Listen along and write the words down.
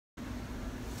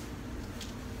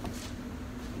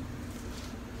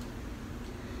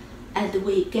that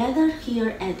we gather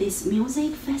here at this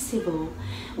music festival,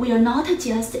 we are not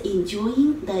just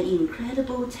enjoying the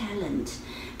incredible talent,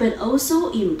 but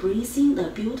also embracing the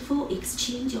beautiful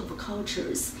exchange of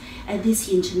cultures at this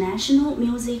international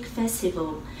music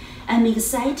festival. I'm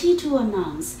excited to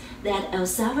announce that El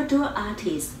Salvador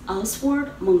artist Oswald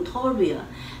Montoya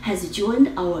has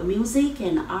joined our music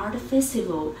and art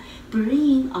festival,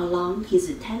 bringing along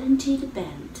his talented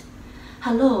band.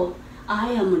 Hello,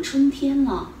 I am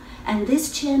Chuntian, and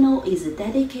this channel is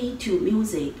dedicated to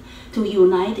music to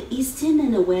unite Eastern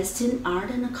and Western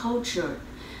art and culture,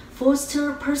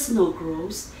 foster personal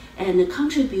growth, and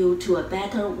contribute to a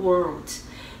better world.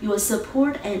 Your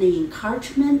support and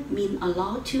encouragement mean a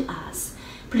lot to us.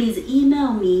 Please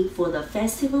email me for the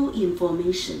festival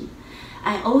information.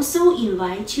 I also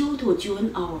invite you to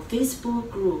join our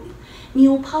Facebook group,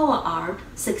 New Power Art,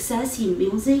 Success in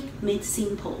Music Made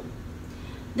Simple.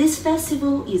 This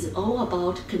festival is all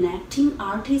about connecting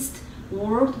artists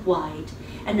worldwide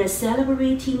and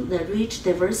celebrating the rich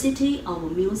diversity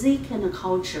of music and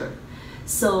culture.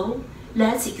 So,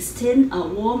 let's extend a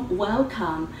warm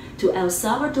welcome to El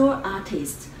Salvador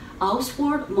artist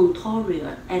Oswald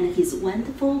Montoya and his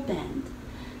wonderful band.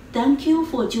 Thank you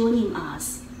for joining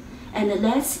us, and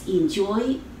let's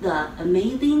enjoy the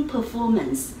amazing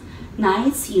performance,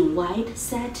 Nights in White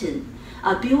Satin,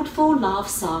 a beautiful love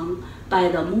song by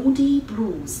the Moody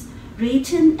Blues,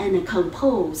 written and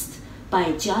composed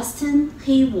by Justin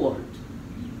Hayward.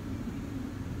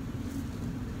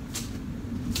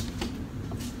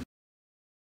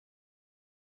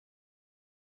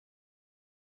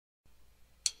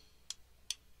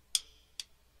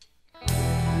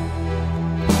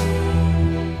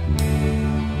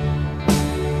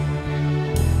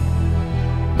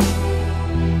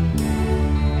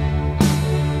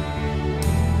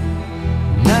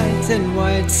 In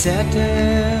white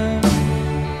satin,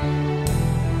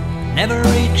 never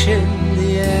reaching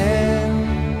the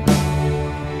end.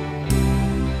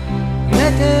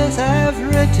 Letters I've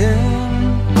written,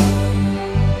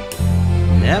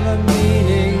 never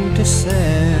meaning to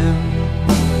send.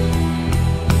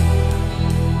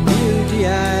 Beauty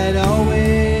I'd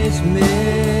always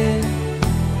missed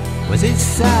was its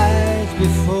size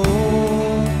before.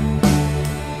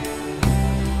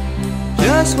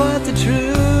 Just what the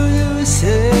truth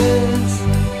is,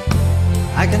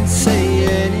 I can't say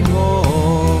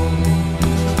anymore,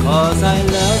 'cause I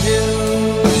love you.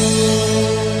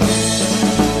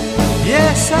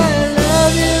 Yes, I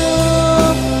love you.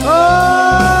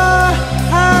 Oh,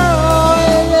 how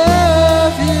I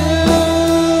love you.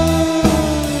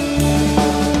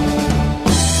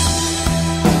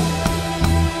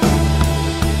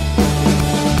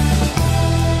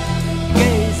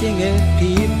 Gazing at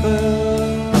people,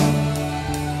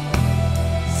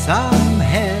 some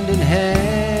hand in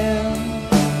hand,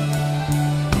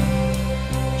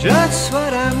 just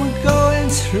what I'm going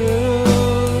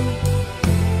through,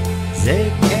 they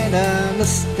can't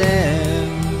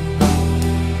understand.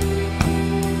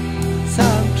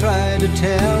 Some try to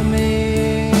tell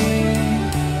me,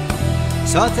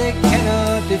 so they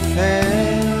cannot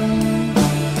defend.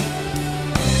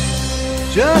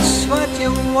 Just what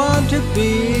you want to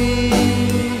be,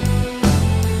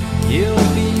 you'll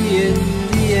be in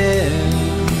the end.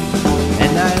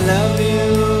 And I love you.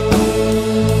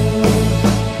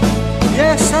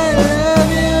 Yes, I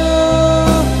love you.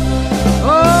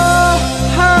 Oh,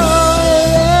 how I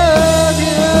love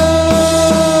you.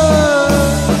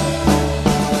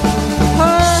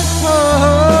 Oh,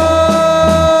 oh,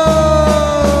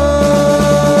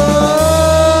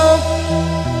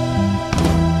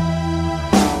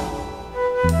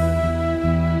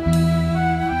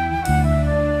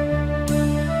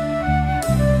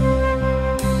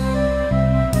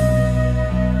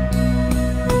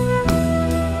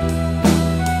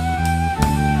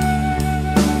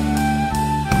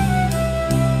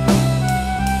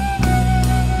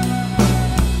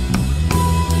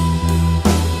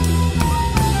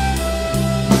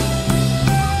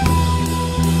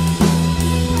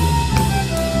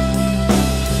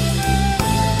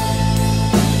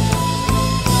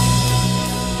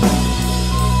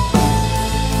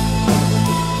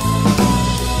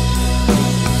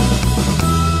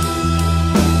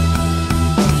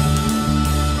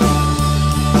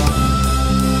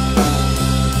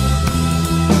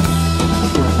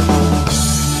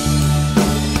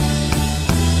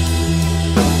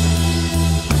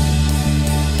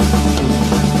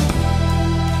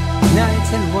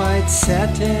 white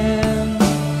satin,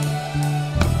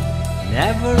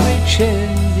 never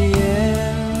reaching the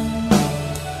end.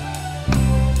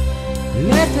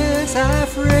 Letters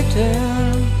I've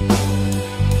written,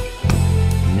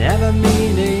 never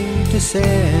meaning to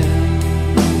send.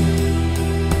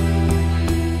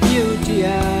 Beauty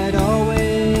I'd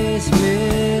always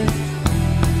missed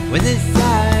with its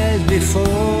eyes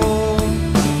before.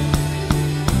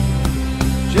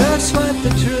 Just what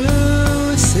the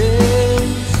truth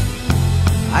is,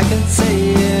 I can't say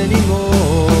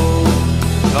anymore,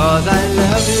 'cause I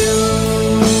love you.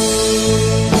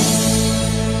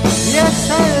 Yes,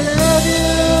 I love you.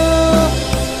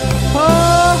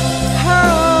 Oh, how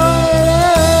I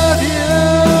love you.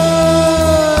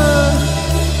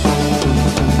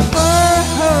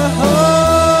 Oh, oh, oh.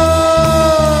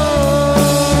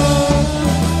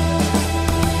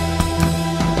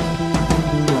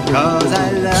 'Cause I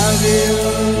love you.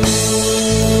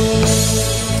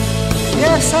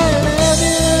 Yes, I love you.